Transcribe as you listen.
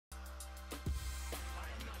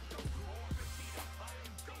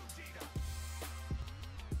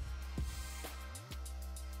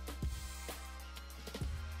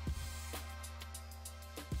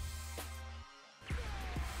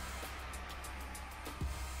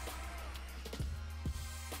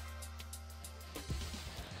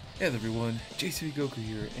Hey everyone, JCV Goku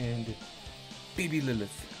here, and Baby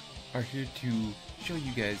Lilith are here to show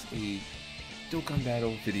you guys a Dokkan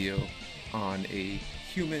Battle video on a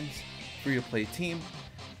humans free-to-play team.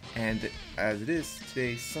 And as it is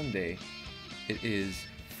today, Sunday, it is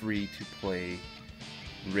free-to-play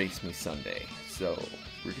Race Me Sunday. So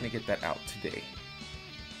we're gonna get that out today.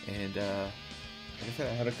 And like I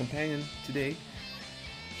said, I have a companion today,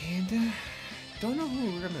 and don't know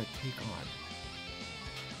who we're gonna take on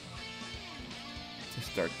to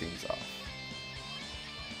start things off.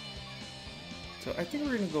 So I think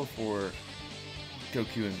we're gonna go for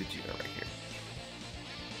Goku and Vegeta right here.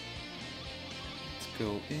 Let's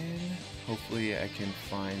go in. Hopefully I can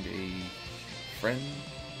find a friend.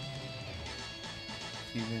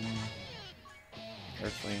 Human,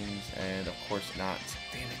 Earthlings, and of course not.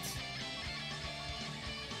 Damn it.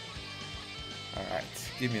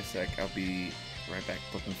 Alright, give me a sec. I'll be right back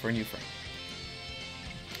looking for a new friend.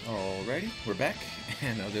 Alrighty, we're back,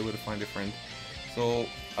 and I was able to find a friend. So,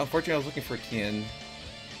 unfortunately I was looking for Tien,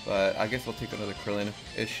 but I guess I'll take another Krillin.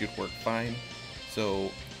 It should work fine.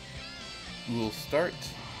 So, we'll start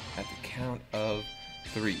at the count of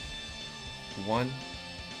 3. 1,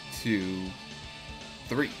 2,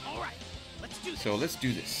 3. Alright, let's do this. So let's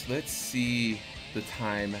do this. Let's see the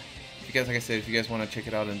time. If you guys, like I said, if you guys want to check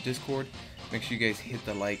it out on Discord, make sure you guys hit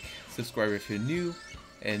the like, subscribe if you're new,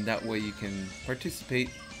 and that way you can participate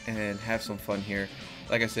and have some fun here.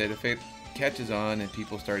 Like I said, if it catches on and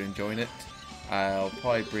people start enjoying it, I'll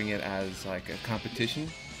probably bring it as like a competition.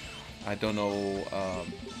 I don't know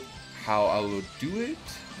how I will do it,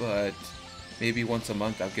 but maybe once a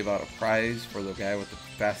month I'll give out a prize for the guy with the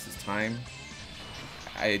fastest time.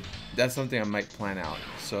 That's something I might plan out.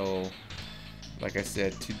 So like I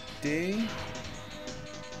said, today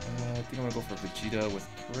I think I'm gonna go for Vegeta with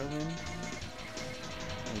Krillin.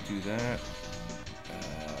 I'll do that.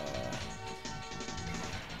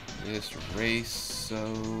 This race, so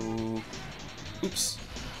oops,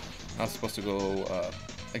 I was supposed to go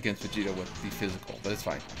against Vegeta with the physical, but it's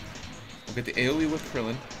fine. We'll get the AoE with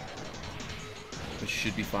Krillin, which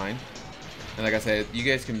should be fine. And like I said, you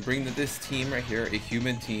guys can bring this team right here, a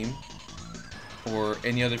human team, or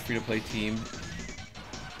any other free-to-play team,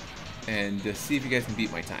 and see if you guys can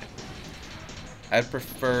beat my time. I'd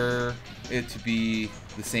prefer it to be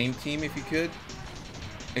the same team if you could,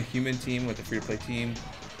 a human team with a free-to-play team,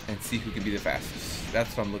 and see who can be the fastest.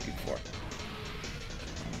 That's what I'm looking for.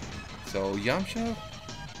 So Yamcha,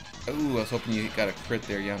 ooh, I was hoping you got a crit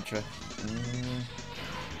there, Yamcha. I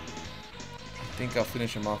think I'll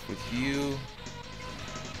finish him off with you.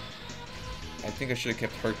 I think I should have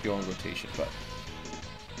kept Hercule on rotation, but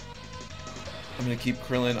I'm gonna keep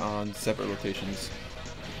Krillin on separate rotations.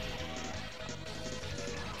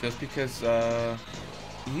 Just because I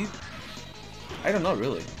don't know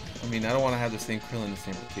really. I mean, I don't want to have the same Krillin in the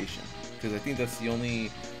same rotation, because I think that's the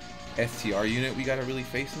only STR unit we gotta really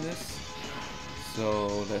face in this.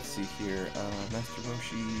 So let's see here, Master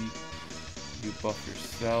Roshi, you buff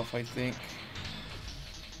yourself, I think.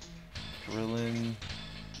 Krillin,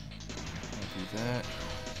 I'll do that.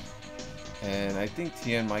 And I think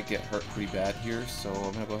Tien might get hurt pretty bad here, so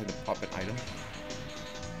I'm gonna go ahead and pop an item.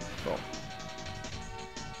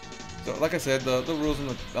 So like I said, the rules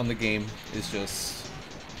on the game is just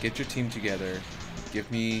get your team together, give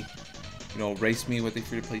me, race me with a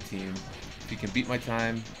free-to-play team. If you can beat my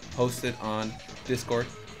time, post it on Discord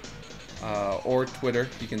or Twitter.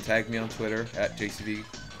 You can tag me on Twitter at JCV,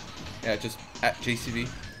 just at JCV,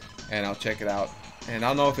 and I'll check it out. And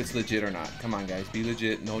I'll know if it's legit or not. Come on, guys, be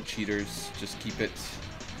legit. No cheaters. Just keep it,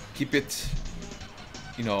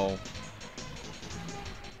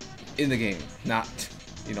 in the game. Not,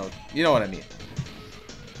 you know what I mean.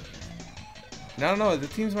 And I don't know. The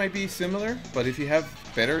teams might be similar, but if you have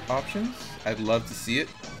better options, I'd love to see it.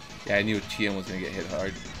 Yeah, I knew Tien was gonna get hit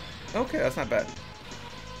hard. Okay, that's not bad.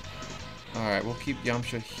 All right, we'll keep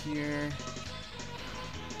Yamcha here.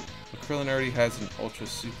 The Krillin already has an Ultra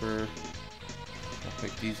Super. I'll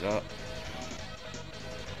pick these up.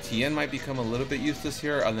 Tien might become a little bit useless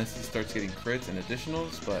here unless he starts getting crits and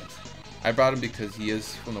additionals, but I brought him because he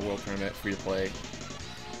is from the World Tournament, free to play.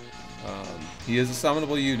 He is a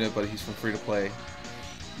summonable unit, but he's from free to play.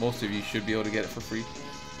 Most of you should be able to get it for free.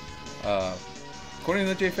 According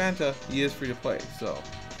to J Fanta, he is free to play, so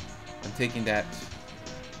I'm taking that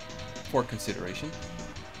for consideration.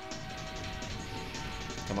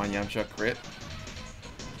 Come on, Yamcha, crit.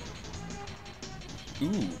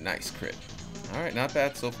 Ooh, nice crit. Alright, not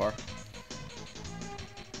bad so far.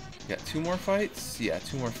 Got 2 more fights? Yeah,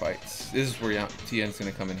 2 more fights. This is where Tien's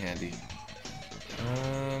gonna come in handy.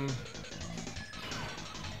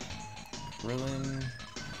 Krillin.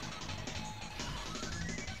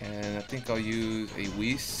 And I think I'll use a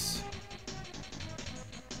Whis.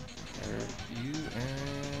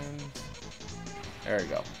 There we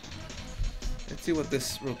go. Let's see what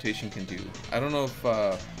this rotation can do. I don't know if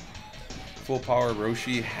Full Power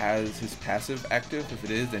Roshi has his passive active. If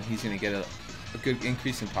it is, then he's going to get a good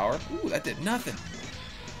increase in power. Ooh, that did nothing.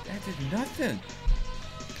 That did nothing.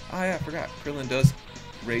 Oh yeah, I forgot. Krillin does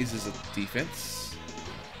raise his defense.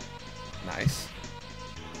 Nice.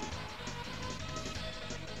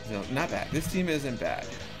 No, not bad. This team isn't bad.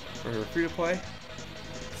 For free to play,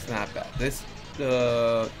 it's not bad.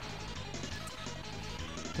 The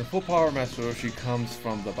Full Power Master Roshi comes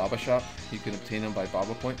from the Baba shop. You can obtain them by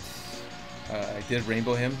Baba points. I did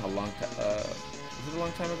rainbow him a long time. Was it a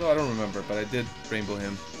long time ago? I don't remember, but I did rainbow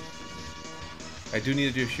him. I do need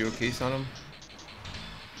to do a showcase on him.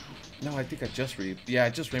 No, I think I just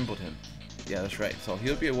rainbowed him. Yeah, that's right. So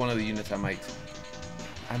he'll be one of the units I might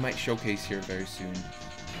showcase here very soon,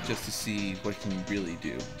 just to see what he can really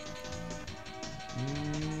do.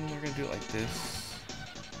 We're gonna do it like this.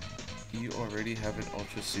 You already have an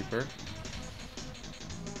Ultra Super.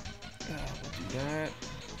 We'll do that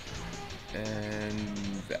and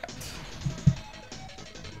that.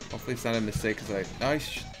 Hopefully it's not a mistake, because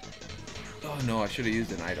oh no, I should have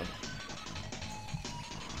used an item.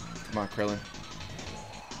 Come on, Krillin.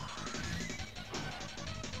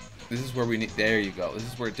 This is where we need, there you go. This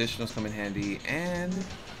is where additionals come in handy, and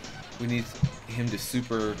we need him to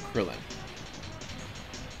super Krillin.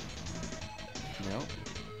 No.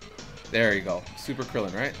 There you go. Super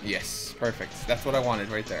Krillin, right? Yes, perfect. That's what I wanted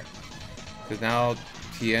right there. Because now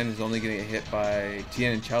Tien is only going to get hit by,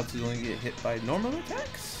 Tien and Chaozu is only going to get hit by normal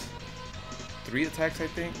attacks? 3 attacks, I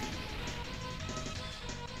think.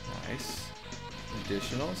 Nice.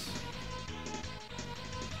 Additionals.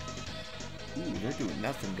 Ooh, they're doing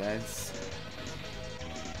nothing, guys.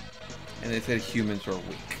 And they said humans are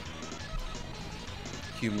weak.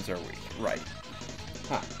 Humans are weak. Right.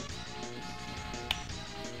 Huh.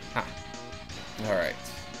 Huh. Alright.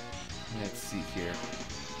 Let's see here.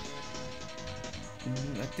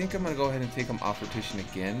 I think I'm going to go ahead and take them off rotation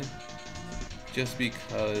again. Just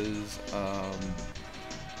because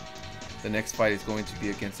the next fight is going to be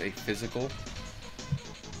against a physical.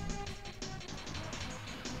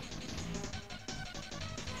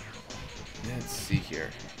 Let's see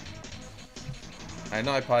here. I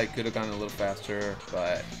know I probably could have gone a little faster,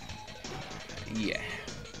 but yeah,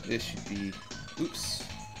 this should be. Oops,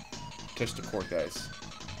 touch the cord, guys.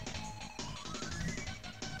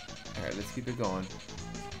 All right, let's keep it going.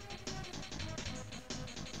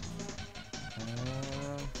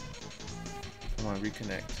 Come on,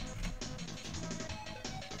 reconnect.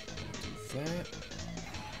 Do that.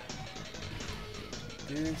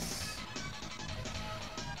 This.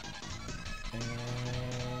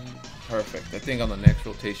 Perfect. I think on the next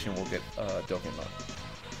rotation we'll get Dokkenmon.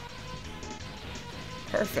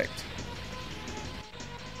 Perfect.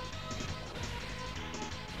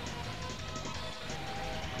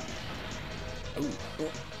 Ooh,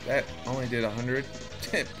 oh, that only did 100.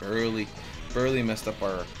 barely messed up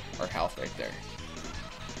our health right there.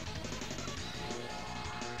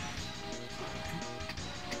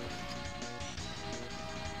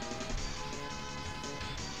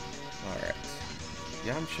 Alright.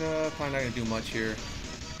 Yamcha, probably not going to do much here.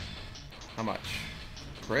 How much?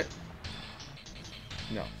 Crit?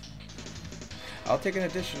 No. I'll take an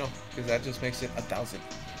additional, because that just makes it 1,000.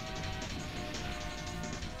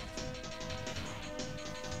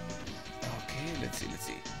 Okay, let's see.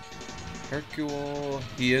 Hercule,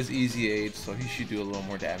 he is easy age, so he should do a little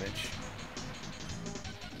more damage.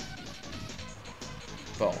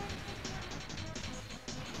 Boom.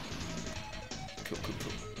 Cool.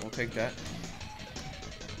 We'll take that.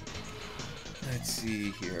 Let's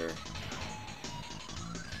see here.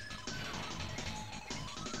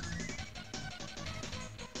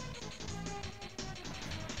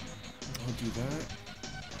 I'll do that.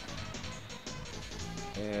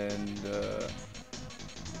 And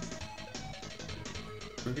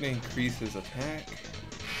we're gonna increase his attack.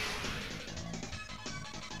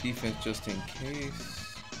 Defense just in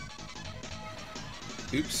case.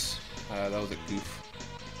 Oops. That was a goof.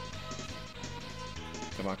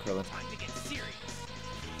 Come on, Krillin. Time to get serious.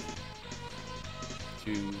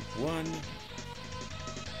 2, 1.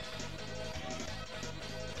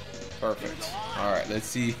 Perfect. Alright, let's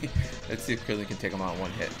see if Krillin can take him out in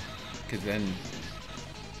one hit. Because then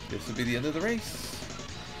this will be the end of the race.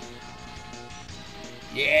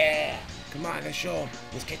 Yeah! Come on, let's show him.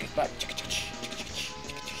 Let's kick his butt.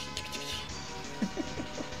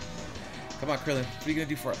 Come on, Krillin. What are you gonna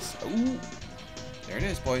do for us? Ooh! There it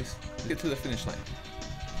is, boys. Let's get to the finish line.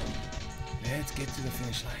 Let's get to the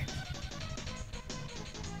finish line.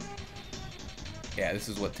 Yeah, this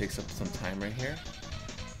is what takes up some time right here.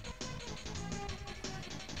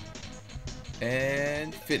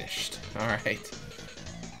 And finished. Alright.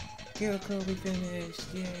 Go Kobe,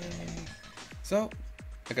 finished. Yay. So,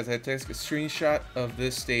 like I said, take a screenshot of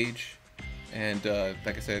this stage. And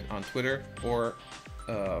like I said, on Twitter or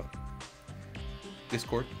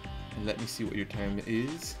Discord. And let me see what your time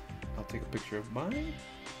is. I'll take a picture of mine.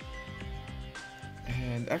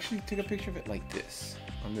 And actually take a picture of it like this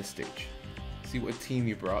on this stage. See what team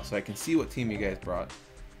you brought so I can see what team you guys brought.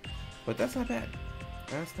 But that's not bad.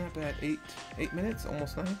 That's not bad. 8 minutes,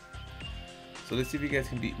 almost 9. So let's see if you guys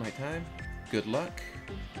can beat my time. Good luck.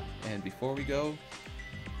 And before we go,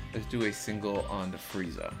 let's do a single on the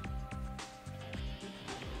Frieza.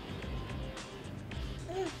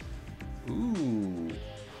 Ooh.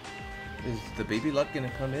 Is the baby luck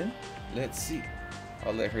gonna come in? Let's see.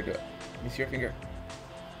 I'll let her do it. Let me see your finger.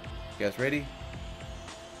 You guys ready?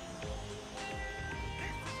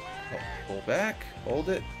 Oh, pull back. Hold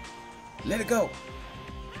it. Let it go.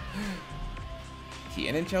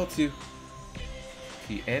 Tien and Chaozu.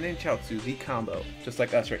 Tien and Chaozu, the combo. Just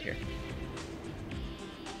like us right here.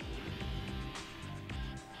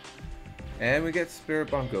 And we get Spirit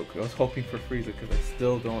Bomb Goku. I was hoping for Frieza because I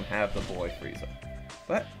still don't have the boy Frieza.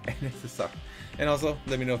 But, and it's a suck. And also,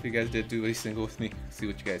 let me know if you guys did do a single with me. See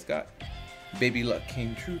what you guys got. Baby luck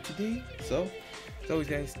came true today. So, as always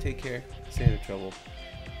guys, take care. Stay out of trouble.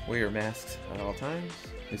 Wear your masks at all times.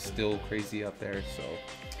 It's still crazy out there. So,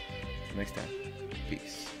 until next time.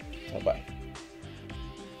 Peace. Bye-bye.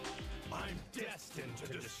 I'm destined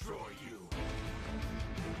to destroy you.